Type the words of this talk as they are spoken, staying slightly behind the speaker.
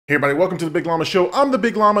Hey everybody, welcome to the Big Llama Show. I'm the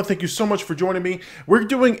Big Llama. Thank you so much for joining me. We're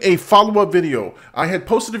doing a follow-up video. I had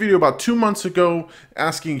posted a video about 2 months ago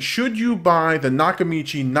asking, should you buy the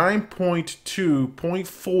NAKAMICHI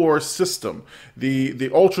 9.2.4 system,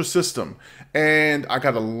 the Ultra system? And I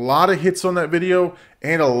got a lot of hits on that video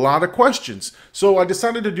and a lot of questions. So I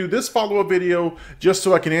decided to do this follow-up video just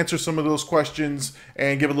so I can answer some of those questions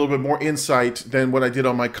and give a little bit more insight than what I did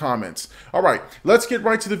on my comments. All right, let's get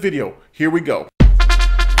right to the video. Here we go.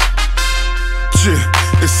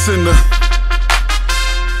 It's SINA.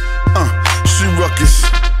 She ruckus.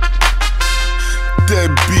 Dead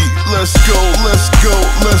beat. Let's go, let's go,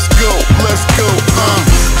 let's go, let's go.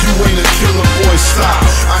 You ain't a killer, boy. Stop.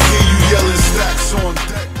 I hear you yelling stacks on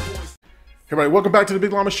deck. Hey everybody, welcome back to the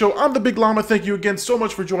Big Llama Show. I'm the Big Llama. Thank you again so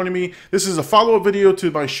much for joining me. This is a follow-up video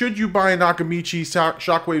to my Should You Buy a NAKAMICHI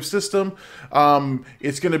Shockwave System.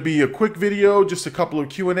 It's going to be a quick video, just a couple of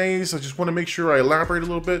Q&As. I just want to make sure I elaborate a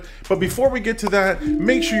little bit. But before we get to that,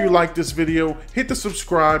 make sure you like this video. Hit the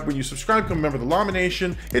subscribe. When you subscribe, become a member of the Llama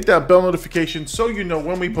Nation. Hit that bell notification so you know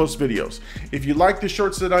when we post videos. If you like the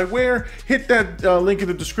shirts that I wear, hit that link in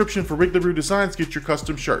the description for Wrigley Roo Designs. Get your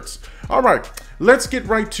custom shirts. All right, let's get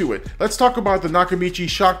right to it. Let's talk about the NAKAMICHI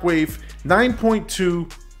Shockwave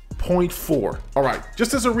 9.2.4. All right,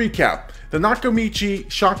 just as a recap, the NAKAMICHI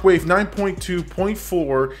Shockwave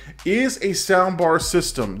 9.2.4 is a soundbar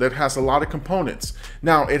system that has a lot of components.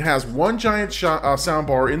 Now, it has one giant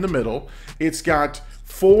soundbar in the middle. It's got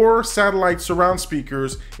 4 satellite surround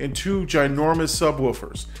speakers and 2 ginormous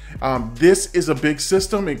subwoofers. This is a big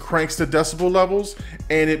system. It cranks the decibel levels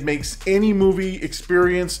and it makes any movie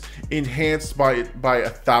experience enhanced by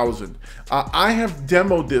 1,000. I have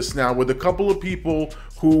demoed this now with a couple of people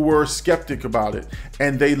who were skeptic about it,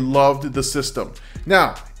 and they loved the system.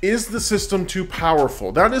 Now, is the system too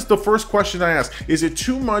powerful? That is the first question I ask. Is it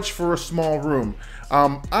too much for a small room?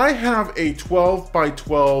 I have a 12 by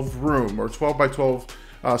 12 room, or 12 by 12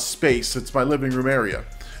 space. It's my living room area.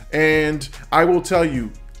 And I will tell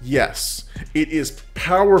you, yes, it is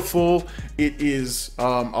powerful. It is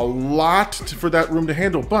a lot for that room to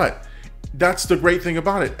handle, but that's the great thing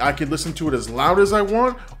about it. I can listen to it as loud as I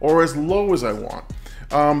want or as low as I want.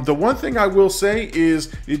 The one thing I will say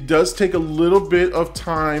is it does take a little bit of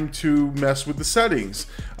time to mess with the settings.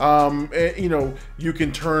 You know, you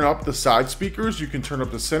can turn up the side speakers, you can turn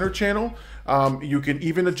up the center channel, you can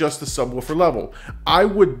even adjust the subwoofer level. I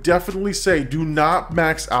would definitely say do not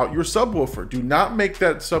max out your subwoofer. Do not make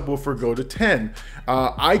that subwoofer go to 10.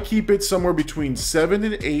 I keep it somewhere between 7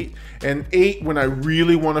 and 8, and 8 when I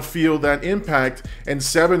really want to feel that impact, and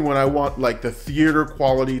 7 when I want like the theater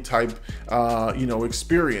quality type you know,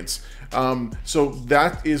 experience. So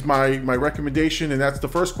that is my recommendation, and that's the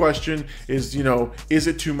first question is, you know, is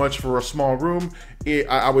it too much for a small room?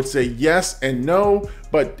 I would say yes and no,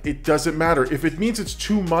 but it doesn't matter. If it means it's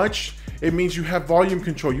too much, it means you have volume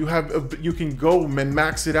control. You can go and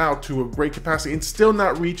max it out to a great capacity and still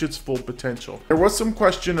not reach its full potential. There was some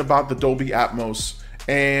question about the Dolby Atmos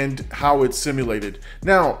and how it's simulated.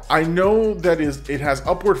 Now, I know that it has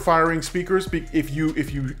upward firing speakers. If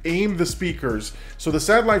you aim the speakers, so the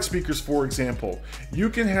satellite speakers, for example,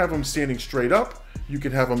 you can have them standing straight up, you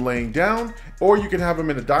can have them laying down, or you can have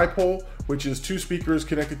them in a dipole, which is 2 speakers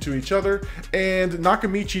connected to each other. And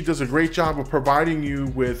NAKAMICHI does a great job of providing you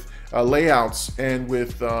with layouts and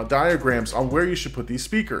with diagrams on where you should put these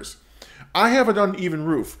speakers. I have an uneven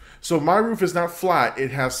roof, so my roof is not flat.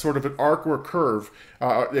 It has sort of an arc or a curve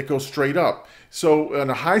that goes straight up. So on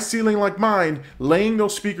a high ceiling like mine, laying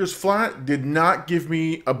those speakers flat did not give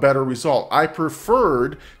me a better result. I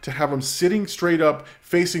preferred to have them sitting straight up,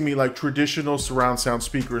 facing me like traditional surround sound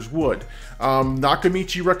speakers would.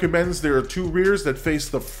 NAKAMICHI recommends there are 2 rears that face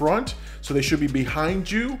the front, so they should be behind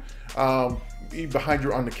you. Behind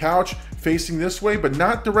you on the couch, facing this way, but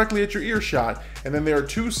not directly at your earshot. And then there are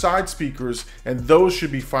 2 side speakers, and those should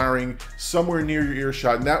be firing somewhere near your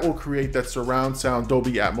earshot, and that will create that surround sound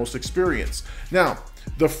Dolby Atmos experience. Now,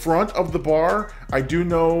 the front of the bar, I do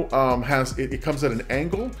know it comes at an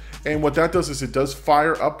angle, and what that does is it does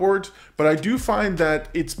fire upwards, but I do find that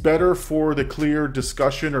it's better for the clear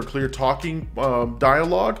discussion or clear talking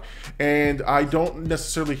dialogue, and I don't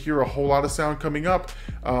necessarily hear a whole lot of sound coming up,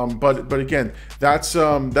 but again,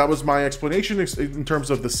 that was my explanation in terms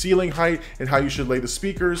of the ceiling height and how you should lay the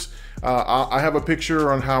speakers. I have a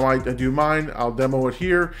picture on how I do mine. I'll demo it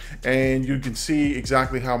here, and you can see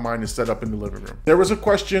exactly how mine is set up in the living room. There was a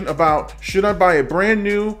question about, should I buy it brand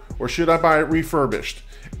new or should I buy it refurbished?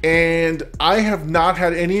 and I have not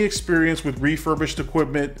had any experience with refurbished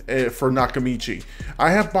equipment for Nakamichi. I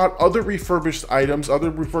have bought other refurbished items, other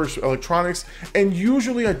refurbished electronics, and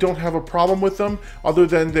usually I don't have a problem with them, other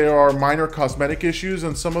than there are minor cosmetic issues.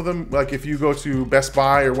 And some of them, like if you go to Best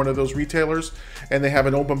Buy or one of those retailers and they have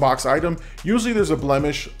an open box item, usually there's a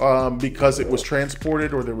blemish because it was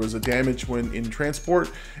transported or there was a damage when in transport,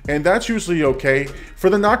 and that's usually okay. For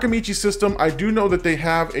the Nakamichi system, I do know that they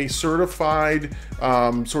have a certified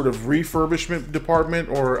sort of refurbishment department,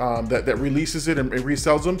 or that releases it and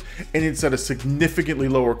resells them, and it's at a significantly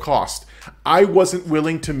lower cost. I wasn't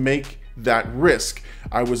willing to make that risk.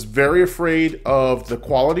 I was very afraid of the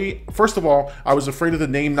quality. First of all, I was afraid of the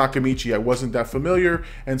name Nakamichi. I wasn't that familiar,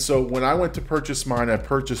 and so when I went to purchase mine, I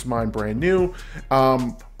purchased mine brand new.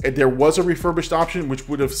 There was a refurbished option, which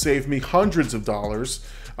would have saved me hundreds of dollars.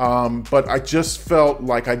 But I just felt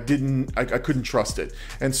like I couldn't trust it.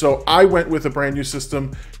 And so I went with a brand new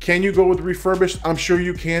system. Can you go with refurbished? I'm sure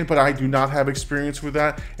you can, but I do not have experience with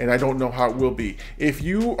that, and I don't know how it will be. If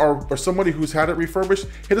you are somebody who's had it refurbished,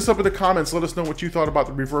 hit us up in the comments. Let us know what you thought about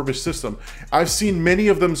the refurbished system. I've seen many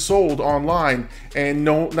of them sold online, and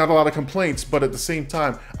not a lot of complaints, but at the same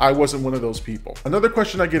time, I wasn't one of those people. Another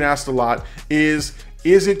question I get asked a lot is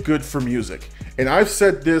it good for music? And I've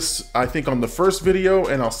said this, I think, on the first video,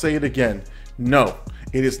 and I'll say it again. No,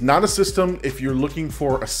 it is not a system if you're looking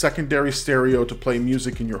for a secondary stereo to play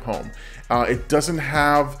music in your home. It doesn't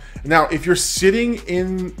have, now if you're sitting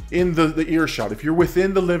in the earshot, if you're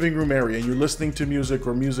within the living room area and you're listening to music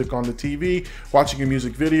or music on the TV, watching a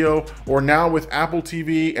music video, or now with Apple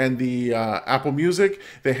TV and the Apple Music,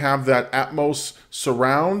 they have that Atmos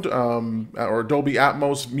surround or Dolby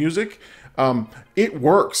Atmos music. It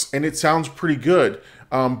works and it sounds pretty good,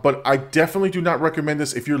 but I definitely do not recommend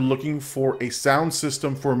this if you're looking for a sound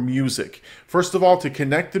system for music. First of all, to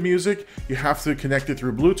connect the music, you have to connect it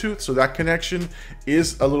through Bluetooth, so that connection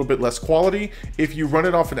is a little bit less quality. If you run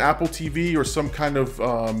it off an Apple TV or some kind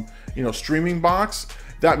of streaming box,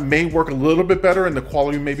 that may work a little bit better and the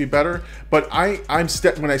quality may be better, but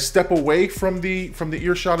when I step away from the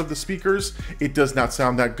earshot of the speakers, it does not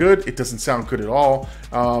sound that good. It doesn't sound good at all.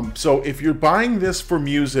 So if you're buying this for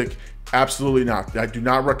music, absolutely not. I do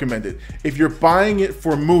not recommend it. If you're buying it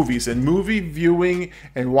for movies and movie viewing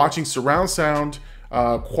and watching surround sound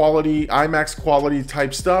quality, IMAX quality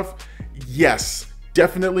type stuff, yes,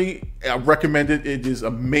 definitely recommend it. It is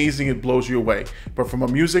amazing. It blows you away. But from a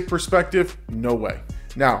music perspective, no way.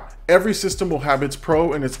 Now, every system will have its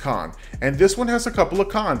pro and its con, and this one has a couple of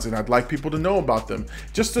cons, and I'd like people to know about them,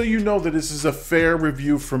 just so you know that this is a fair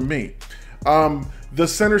review from me. The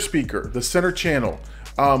center speaker, the center channel,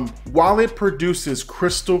 while it produces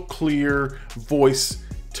crystal clear voice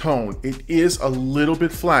tone, it is a little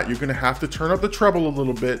bit flat. You're going to have to turn up the treble a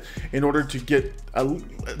little bit in order to get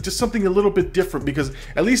just something a little bit different, because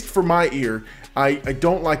at least for my ear, I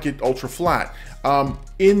don't like it ultra flat.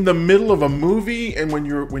 In the middle of a movie and when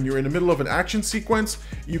you're in the middle of an action sequence,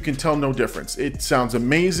 you can tell no difference. It sounds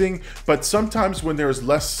amazing, but sometimes when there's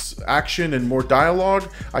less action and more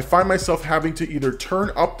dialogue, I find myself having to either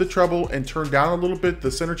turn up the treble and turn down a little bit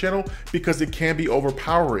the center channel, because it can be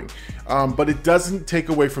overpowering. But it doesn't take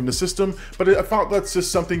away from the system, but I thought that's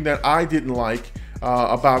just something that I didn't like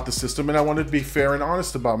about the system, and I wanted to be fair and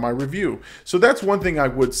honest about my review. So that's one thing I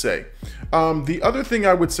would say. The other thing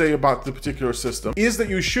I would say about the particular system is that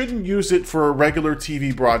you shouldn't use it for a regular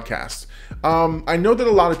TV broadcast. I know that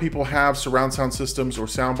a lot of people have surround sound systems or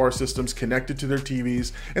soundbar systems connected to their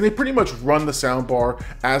TVs, and they pretty much run the soundbar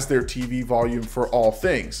as their TV volume for all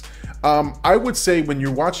things. I would say when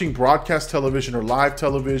you're watching broadcast television or live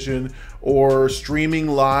television or streaming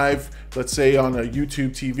live, let's say on a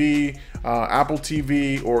YouTube TV, Apple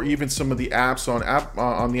TV, or even some of the apps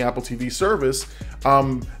on the Apple TV service,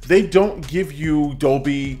 they don't give you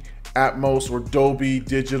Dolby Atmos or Dolby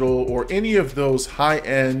Digital or any of those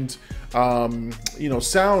high-end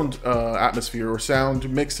sound atmosphere or sound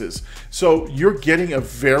mixes. So you're getting a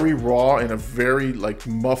very raw and a very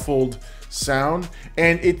muffled sound,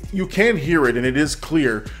 and you can hear it and it is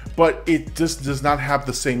clear, but it just does not have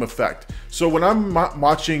the same effect. So when I'm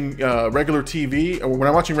watching regular TV, or when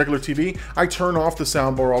I'm watching regular TV, I turn off the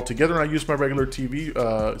soundbar altogether and I use my regular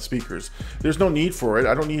TV speakers. There's no need for it.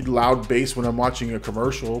 I don't need loud bass when I'm watching a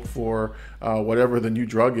commercial for whatever the new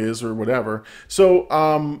drug is or whatever. So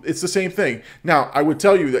it's the same thing. Now, I would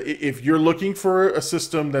tell you that if you're looking for a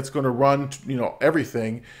system that's going to run,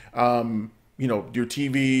 everything, your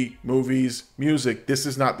TV, movies, music, this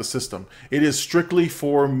is not the system. It is strictly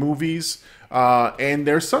for movies, and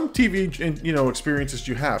there's some TV, experiences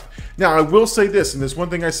you have. Now, I will say this, and there's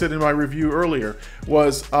one thing I said in my review earlier,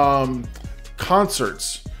 was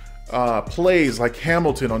concerts. plays like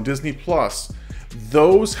Hamilton on Disney Plus,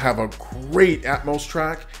 those have a great Atmos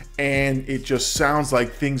track, and it just sounds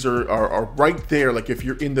like things are right there, like if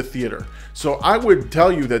you're in the theater. So I would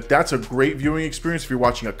tell you that that's a great viewing experience if you're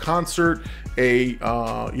watching a concert, a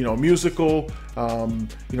musical,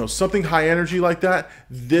 something high energy like that.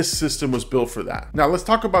 This system was built for that. Now let's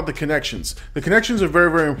talk about the connections. The connections are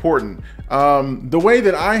very, very important. The way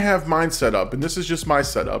that I have mine set up, and this is just my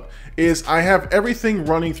setup, is I have everything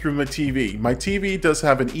running through my TV. My TV does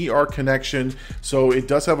have an ER connection, so it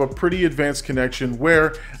does have a pretty advanced connection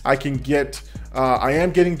where I can get, I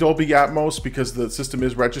am getting Dolby Atmos because the system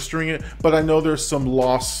is registering it, but I know there's some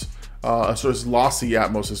loss. So it's lossy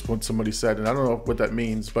Atmos is what somebody said, and I don't know what that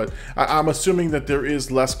means, but I'm assuming that there is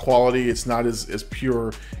less quality. It's not as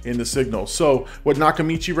pure in the signal. So what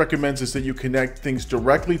Nakamichi recommends is that you connect things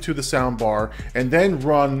directly to the soundbar and then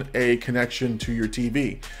run a connection to your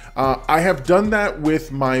TV. I have done that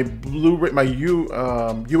with my Blu-ray, my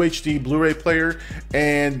UHD Blu-ray player,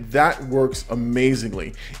 and that works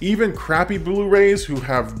amazingly. Even crappy Blu-rays who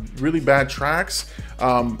have really bad tracks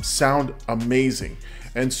sound amazing.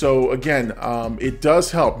 And so again, it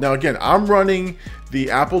does help. Now again, I'm running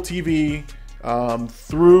the Apple TV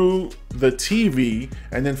through the TV,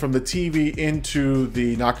 and then from the TV into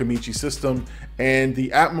the Nakamichi system. And the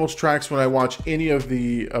Atmos tracks, when I watch any of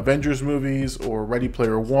the Avengers movies or Ready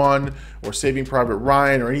Player One or Saving Private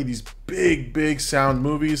Ryan or any of these big sound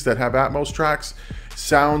movies that have Atmos tracks,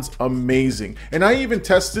 sounds amazing. And I even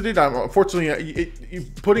tested it. Unfortunately,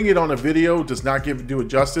 putting it on a video does not do it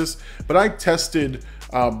justice, but I tested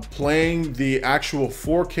playing the actual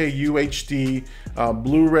 4K UHD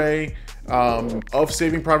Blu-ray of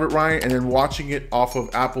Saving Private Ryan and then watching it off of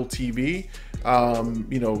Apple TV,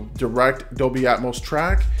 direct Dolby Atmos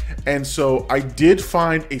track. And so I did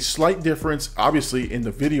find a slight difference, obviously, in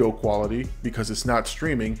the video quality because it's not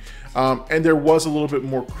streaming. And there was a little bit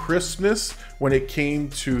more crispness when it came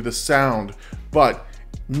to the sound, but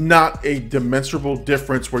not a demonstrable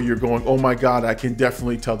difference where you're going, oh my God, I can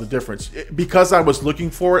definitely tell the difference. Because I was looking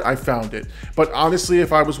for it, I found it. But honestly,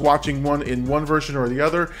 if I was watching one in one version or the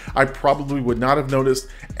other, I probably would not have noticed.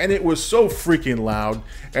 And it was so freaking loud,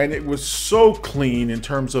 and it was so clean in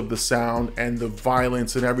terms of the sound and the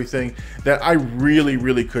violence and everything that I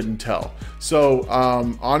really couldn't tell. So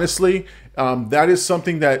honestly, that is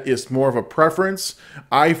something that is more of a preference.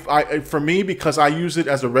 For me, because I use it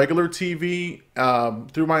as a regular TV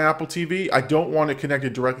through my Apple TV, I don't want it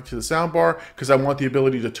connected directly to the soundbar because I want the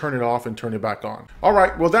ability to turn it off and turn it back on. All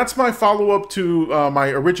right, well, that's my follow-up to my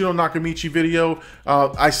original Nakamichi video.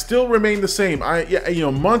 I still remain the same.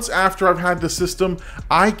 Months after I've had the system,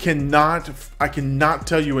 I cannot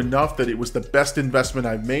tell you enough that it was the best investment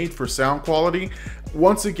I've made for sound quality.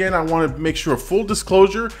 Once again, I want to make sure, full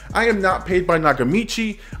disclosure, I am not paid by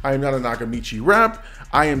Nakamichi. I am not a Nakamichi rep.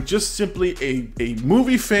 I am just simply a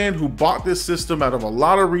movie fan who bought this system out of a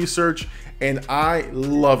lot of research, and I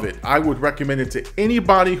love it. I would recommend it to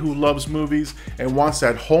anybody who loves movies and wants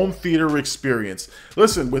that home theater experience.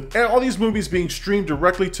 Listen, with all these movies being streamed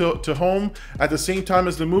directly to home at the same time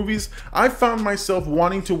as the movies, I found myself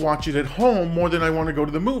wanting to watch it at home more than I want to go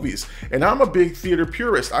to the movies. And I'm a big theater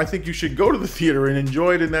purist. I think you should go to the theater and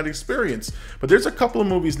enjoy it in that experience. But there's a couple of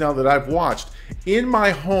movies now that I've watched in my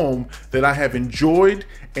home that I have enjoyed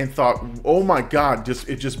and thought, oh my God,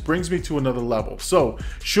 it just brings me to another level. So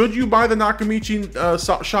should you buy the Nakamichi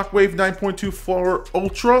Shockwave 9.2.4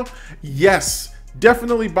 Ultra? Yes,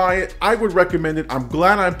 definitely buy it. I would recommend it. I'm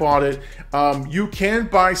glad I bought it. You can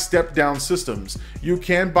buy step down systems. You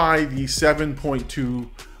can buy the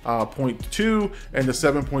 7.2.2 and the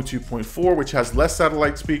 7.2.4, which has less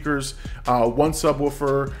satellite speakers, one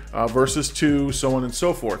subwoofer versus two, so on and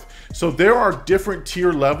so forth. So there are different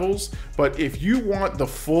tier levels, but if you want the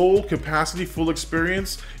full capacity, full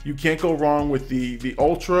experience, you can't go wrong with the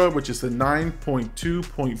Ultra, which is the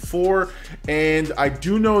 9.2.4. And I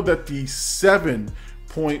do know that the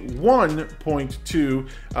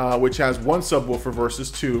 7.1.2, which has one subwoofer versus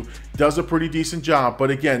two, does a pretty decent job. But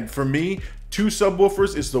again, for me, 2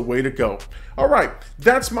 subwoofers is the way to go. All right,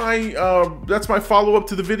 that's my follow-up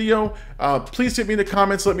to the video. Please hit me in the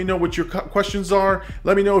comments. Let me know what your questions are.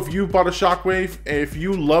 Let me know if you bought a Shockwave, if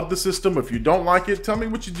you love the system, if you don't like it. Tell me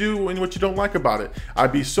what you do and what you don't like about it.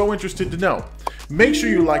 I'd be so interested to know. Make sure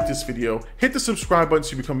you like this video, hit the subscribe button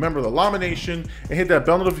so you become a member of the Llama Nation, and hit that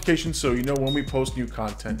bell notification so you know when we post new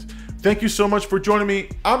content. Thank you so much for joining me.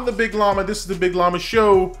 I'm the Big Llama. This is the Big Llama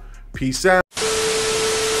Show. Peace out.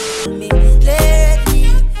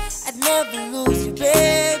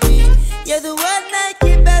 You're the one I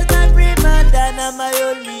keep as my prima donna, my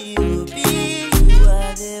only you be. You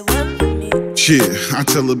are the one for me. Yeah, I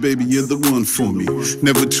tell her, baby, you're the one for me.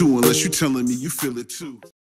 Never two unless you telling me you feel it too.